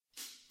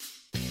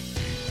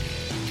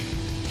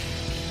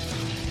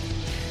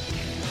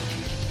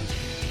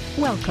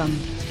Welcome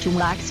to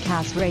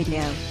WaxCast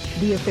Radio,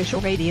 the official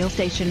radio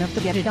station of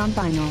the Get It on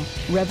Vinyl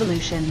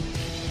revolution.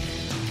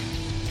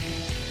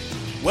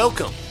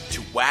 Welcome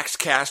to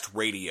WaxCast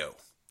Radio.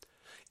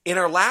 In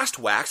our last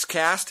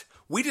WaxCast,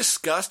 we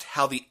discussed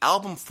how the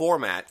album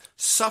format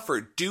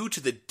suffered due to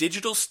the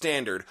digital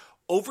standard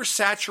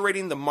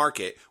oversaturating the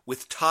market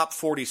with top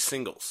 40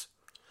 singles,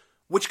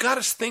 which got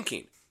us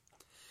thinking,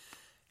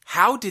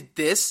 how did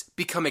this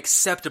become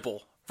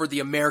acceptable for the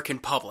American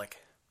public?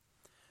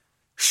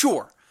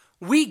 Sure,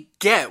 we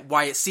get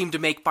why it seemed to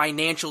make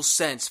financial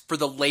sense for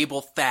the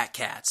label Fat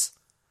Cats.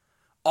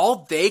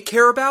 All they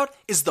care about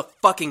is the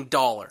fucking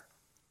dollar.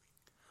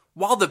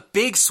 While the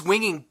big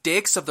swinging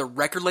dicks of the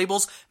record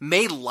labels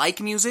may like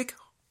music,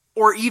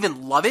 or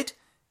even love it,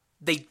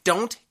 they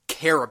don't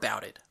care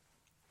about it.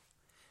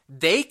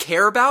 They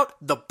care about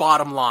the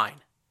bottom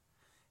line.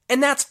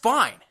 And that's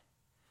fine.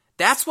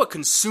 That's what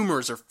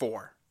consumers are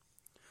for.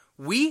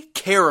 We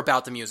care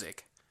about the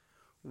music.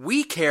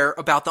 We care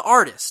about the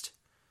artist.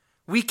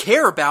 We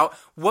care about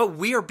what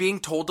we are being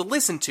told to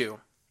listen to.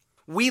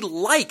 We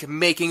like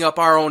making up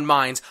our own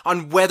minds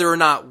on whether or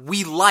not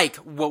we like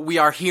what we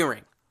are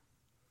hearing.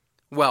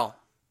 Well,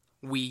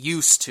 we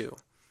used to.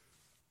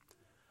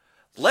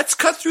 Let's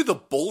cut through the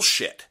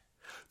bullshit.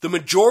 The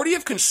majority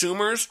of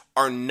consumers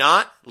are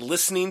not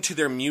listening to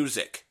their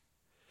music.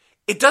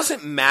 It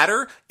doesn't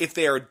matter if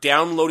they are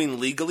downloading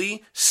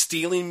legally,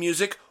 stealing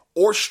music,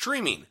 or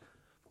streaming.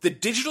 The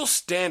digital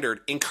standard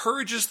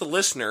encourages the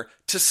listener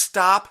to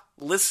stop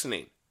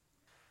listening.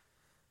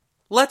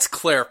 Let's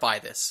clarify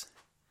this.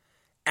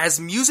 As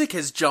music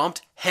has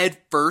jumped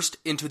headfirst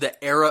into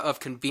the era of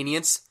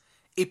convenience,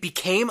 it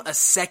became a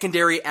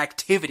secondary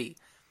activity.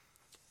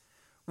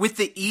 With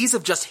the ease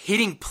of just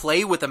hitting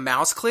play with a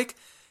mouse click,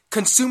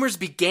 consumers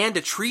began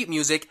to treat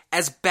music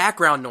as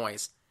background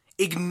noise,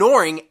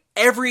 ignoring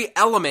every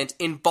element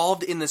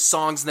involved in the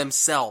songs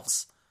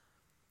themselves.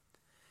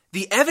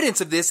 The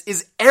evidence of this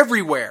is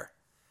everywhere.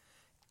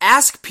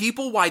 Ask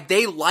people why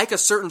they like a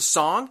certain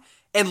song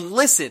and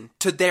listen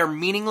to their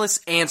meaningless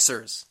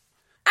answers.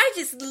 I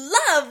just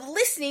love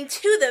listening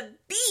to the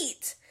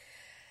beat.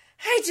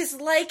 I just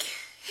like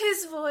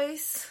his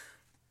voice.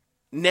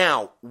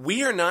 Now,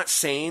 we are not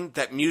saying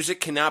that music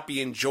cannot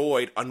be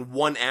enjoyed on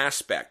one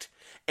aspect,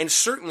 and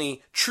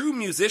certainly true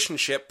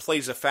musicianship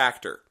plays a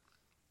factor.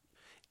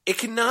 It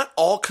cannot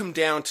all come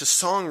down to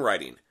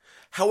songwriting.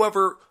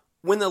 However,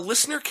 when the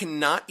listener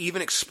cannot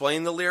even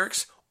explain the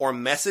lyrics or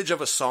message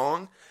of a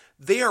song,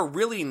 they are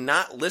really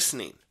not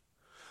listening.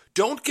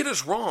 Don't get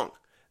us wrong,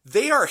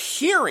 they are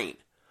hearing,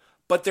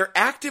 but their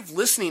active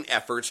listening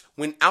efforts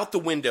went out the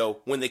window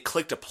when they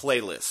clicked a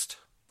playlist.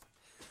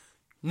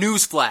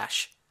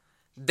 Newsflash.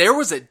 There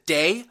was a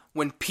day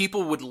when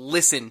people would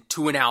listen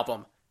to an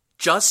album,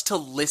 just to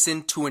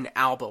listen to an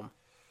album.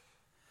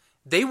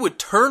 They would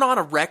turn on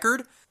a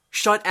record,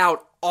 shut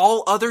out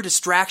all other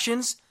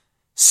distractions,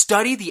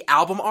 study the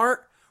album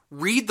art,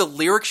 read the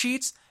lyric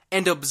sheets,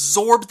 and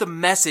absorb the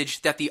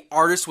message that the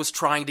artist was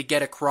trying to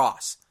get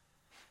across.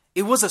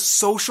 It was a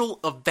social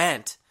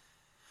event.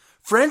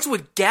 Friends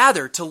would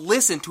gather to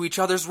listen to each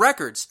other's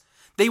records.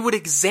 They would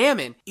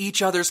examine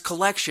each other's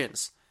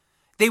collections.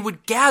 They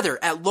would gather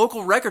at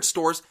local record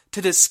stores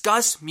to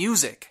discuss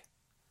music.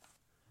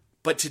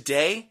 But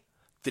today,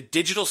 the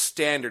digital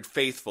standard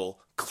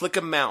faithful click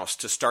a mouse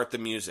to start the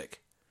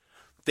music.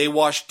 They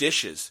wash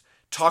dishes,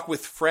 talk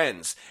with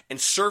friends, and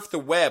surf the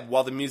web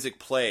while the music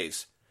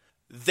plays.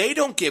 They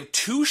don't give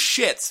two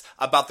shits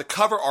about the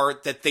cover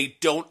art that they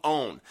don't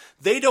own.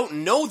 They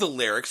don't know the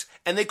lyrics,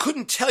 and they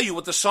couldn't tell you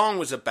what the song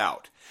was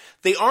about.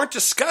 They aren't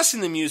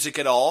discussing the music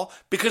at all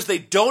because they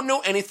don't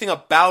know anything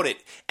about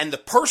it, and the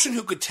person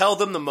who could tell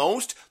them the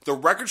most, the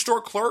record store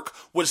clerk,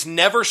 was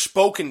never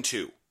spoken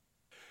to.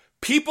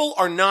 People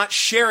are not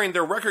sharing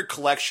their record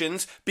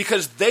collections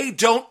because they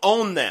don't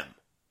own them.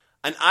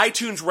 An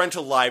iTunes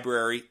rental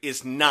library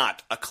is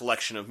not a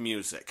collection of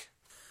music.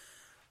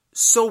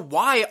 So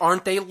why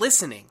aren't they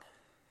listening?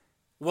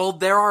 Well,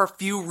 there are a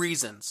few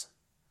reasons.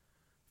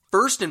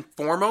 First and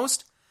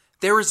foremost,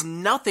 there is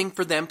nothing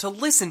for them to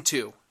listen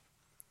to.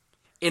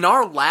 In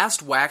our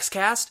last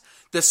WaxCast,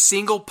 the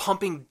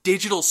single-pumping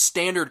digital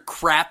standard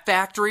crap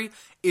factory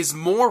is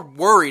more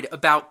worried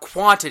about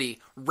quantity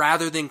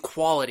rather than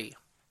quality.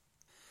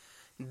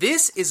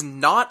 This is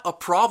not a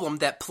problem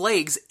that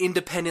plagues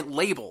independent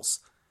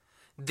labels.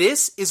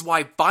 This is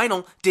why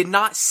vinyl did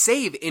not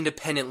save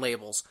independent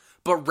labels,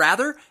 but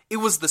rather it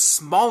was the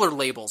smaller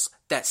labels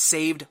that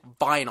saved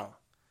vinyl.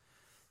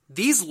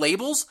 These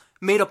labels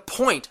made a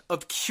point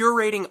of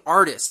curating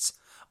artists,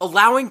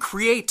 allowing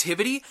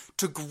creativity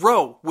to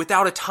grow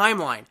without a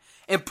timeline,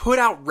 and put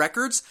out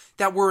records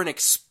that were an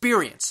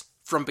experience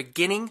from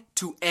beginning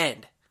to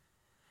end.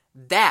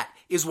 That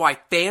is why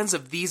fans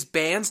of these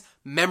bands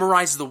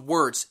memorize the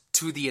words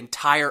to the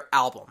entire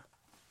album.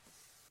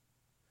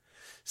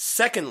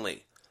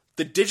 Secondly,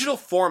 the digital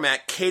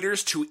format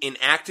caters to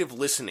inactive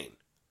listening.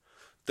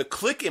 The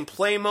click and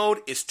play mode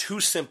is too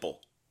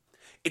simple.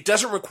 It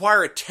doesn't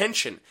require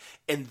attention,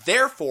 and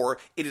therefore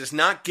it is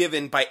not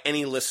given by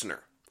any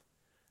listener.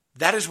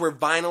 That is where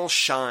vinyl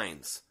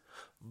shines.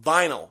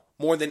 Vinyl,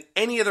 more than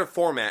any other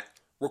format,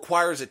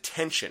 requires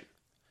attention.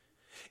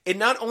 It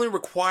not only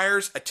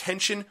requires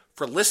attention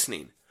for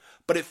listening,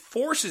 but it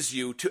forces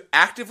you to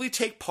actively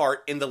take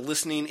part in the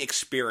listening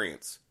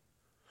experience.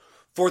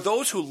 For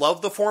those who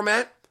love the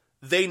format,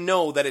 they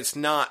know that it's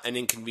not an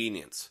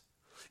inconvenience.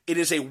 It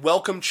is a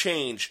welcome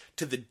change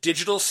to the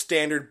digital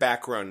standard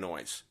background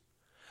noise.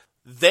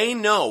 They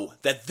know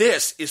that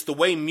this is the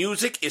way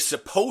music is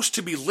supposed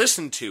to be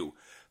listened to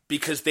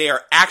because they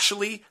are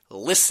actually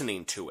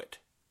listening to it.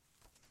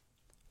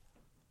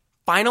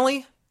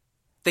 Finally,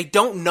 they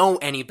don't know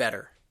any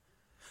better.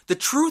 The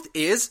truth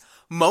is,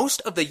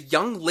 most of the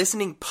young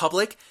listening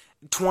public,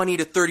 20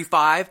 to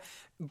 35,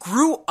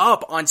 grew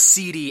up on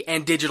CD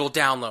and digital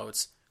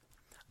downloads.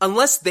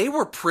 Unless they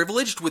were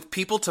privileged with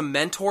people to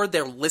mentor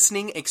their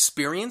listening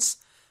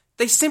experience,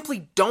 they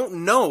simply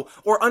don't know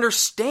or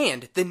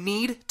understand the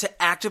need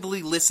to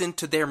actively listen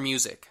to their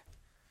music.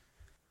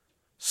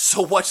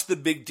 So what's the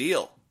big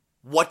deal?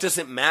 What does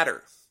it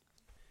matter?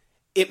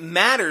 It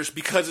matters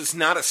because it's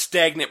not a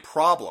stagnant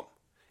problem.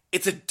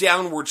 It's a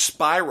downward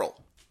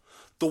spiral.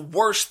 The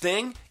worst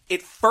thing,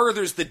 it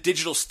furthers the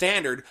digital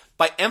standard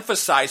by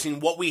emphasizing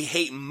what we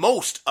hate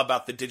most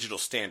about the digital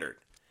standard.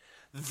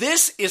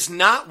 This is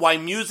not why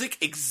music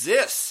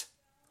exists.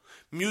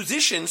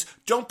 Musicians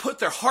don't put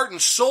their heart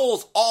and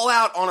souls all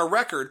out on a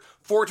record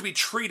for it to be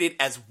treated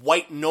as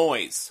white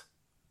noise.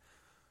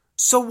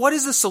 So what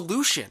is the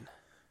solution?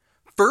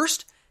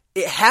 First,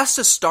 it has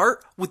to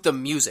start with the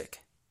music.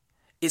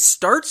 It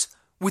starts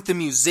with the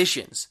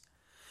musicians.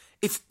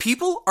 If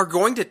people are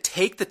going to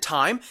take the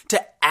time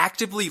to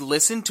actively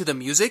listen to the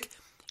music,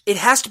 it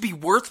has to be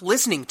worth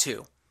listening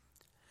to.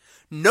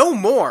 No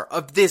more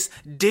of this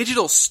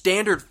digital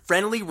standard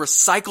friendly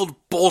recycled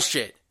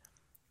bullshit.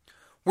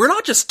 We're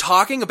not just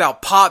talking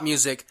about pop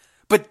music,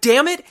 but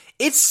damn it,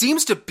 it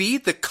seems to be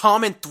the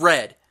common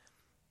thread.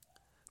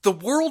 The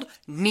world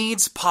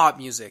needs pop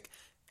music,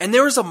 and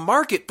there is a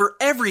market for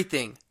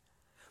everything.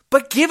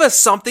 But give us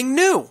something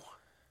new.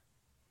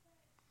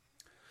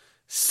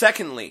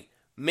 Secondly,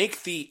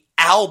 make the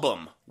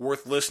album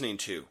worth listening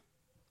to.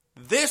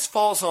 This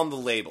falls on the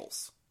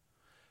labels.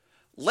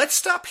 Let's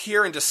stop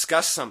here and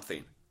discuss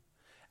something.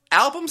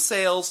 Album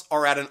sales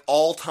are at an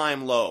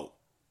all-time low.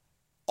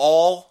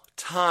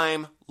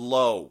 All-time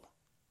low.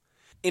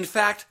 In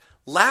fact,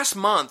 last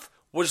month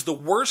was the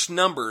worst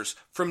numbers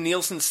from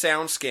Nielsen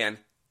SoundScan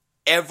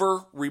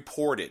ever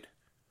reported.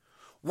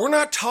 We're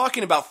not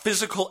talking about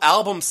physical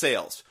album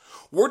sales.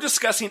 We're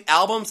discussing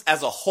albums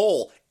as a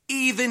whole,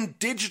 even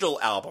digital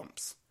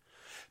albums.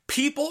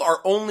 People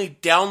are only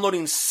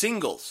downloading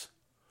singles.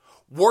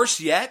 Worse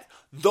yet,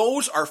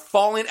 those are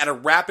falling at a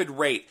rapid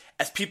rate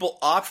as people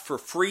opt for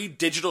free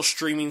digital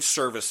streaming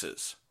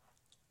services.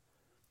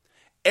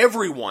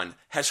 Everyone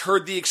has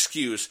heard the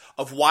excuse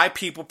of why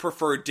people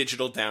prefer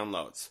digital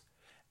downloads.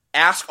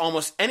 Ask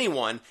almost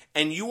anyone,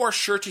 and you are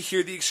sure to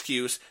hear the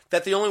excuse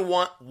that they only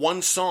want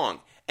one song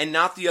and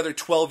not the other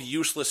 12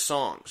 useless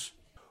songs.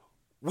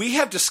 We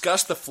have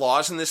discussed the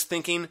flaws in this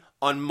thinking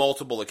on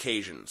multiple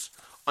occasions.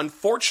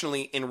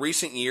 Unfortunately, in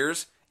recent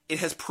years, it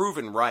has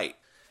proven right.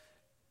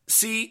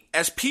 See,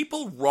 as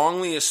people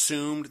wrongly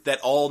assumed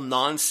that all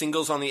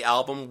non-singles on the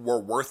album were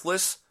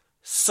worthless,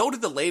 so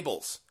did the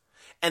labels,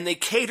 and they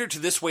catered to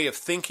this way of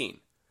thinking.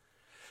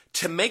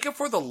 To make up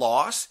for the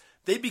loss,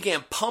 they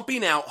began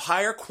pumping out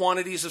higher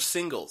quantities of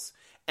singles,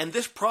 and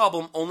this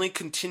problem only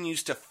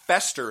continues to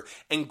fester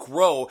and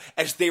grow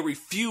as they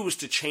refuse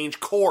to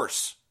change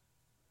course.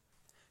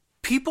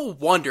 People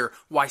wonder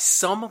why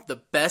some of the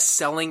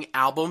best-selling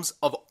albums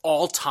of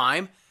all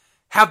time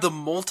have the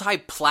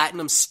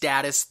multi-platinum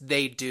status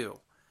they do.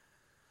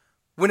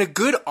 When a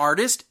good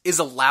artist is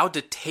allowed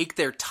to take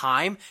their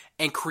time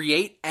and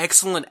create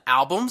excellent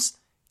albums,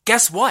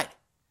 guess what?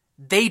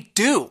 They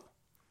do.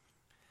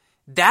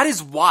 That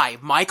is why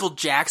Michael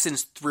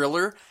Jackson's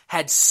Thriller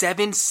had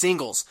 7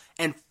 singles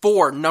and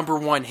 4 number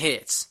 1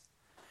 hits.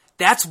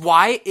 That's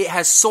why it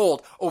has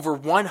sold over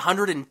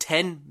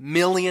 110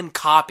 million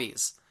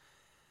copies.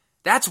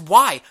 That's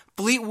why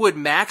Fleetwood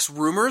Mac's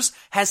Rumors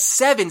has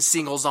 7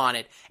 singles on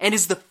it and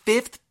is the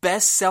 5th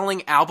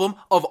best-selling album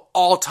of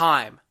all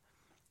time.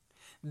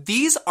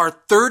 These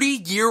are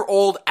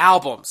 30-year-old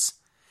albums.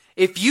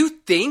 If you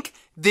think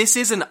this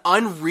is an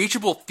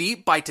unreachable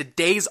feat by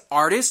today's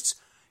artists,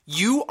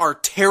 you are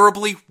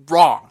terribly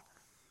wrong.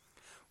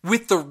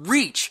 With the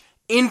reach,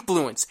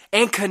 influence,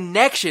 and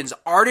connections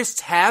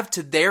artists have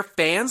to their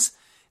fans,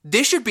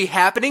 this should be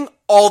happening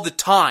all the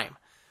time.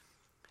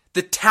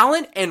 The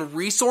talent and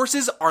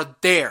resources are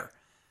there.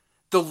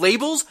 The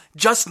labels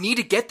just need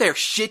to get their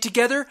shit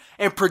together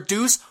and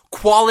produce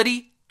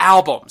quality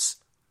albums.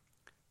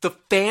 The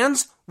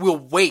fans will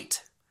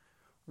wait.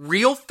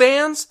 Real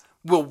fans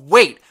will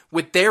wait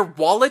with their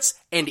wallets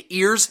and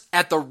ears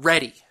at the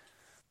ready.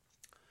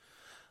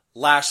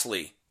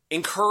 Lastly,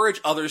 encourage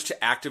others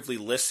to actively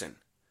listen.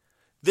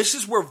 This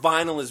is where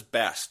vinyl is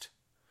best.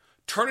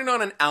 Turning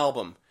on an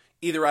album,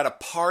 either at a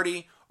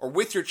party or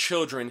with your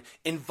children,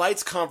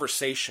 invites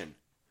conversation.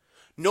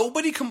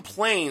 Nobody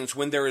complains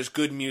when there is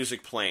good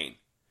music playing.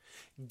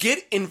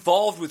 Get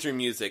involved with your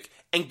music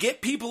and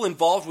get people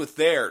involved with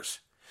theirs.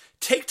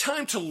 Take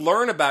time to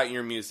learn about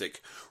your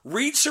music.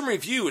 Read some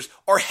reviews,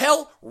 or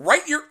hell,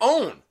 write your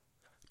own.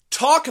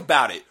 Talk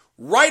about it,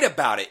 write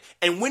about it,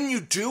 and when you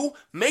do,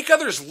 make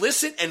others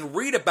listen and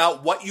read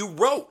about what you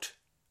wrote.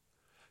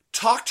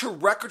 Talk to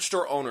record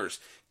store owners.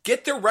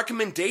 Get their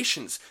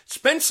recommendations.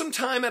 Spend some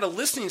time at a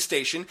listening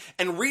station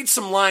and read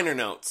some liner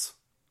notes.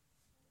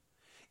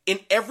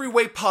 In every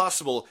way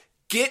possible,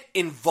 get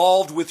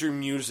involved with your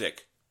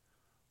music.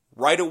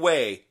 Right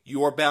away,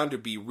 you are bound to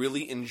be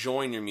really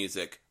enjoying your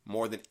music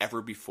more than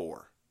ever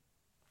before.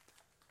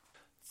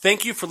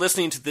 Thank you for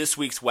listening to this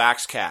week's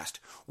WaxCast.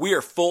 We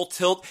are full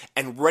tilt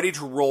and ready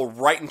to roll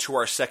right into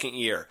our second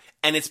year,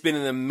 and it's been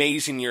an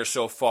amazing year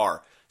so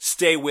far.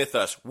 Stay with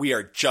us. We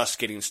are just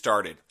getting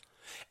started.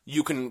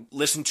 You can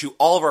listen to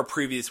all of our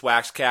previous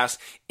WaxCasts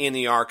in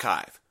the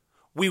archive.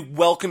 We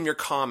welcome your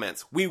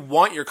comments. We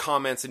want your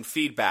comments and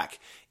feedback.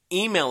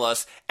 Email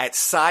us at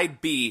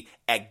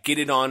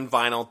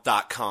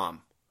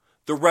sideb@getitonvinyl.com.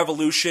 The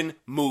revolution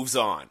moves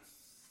on.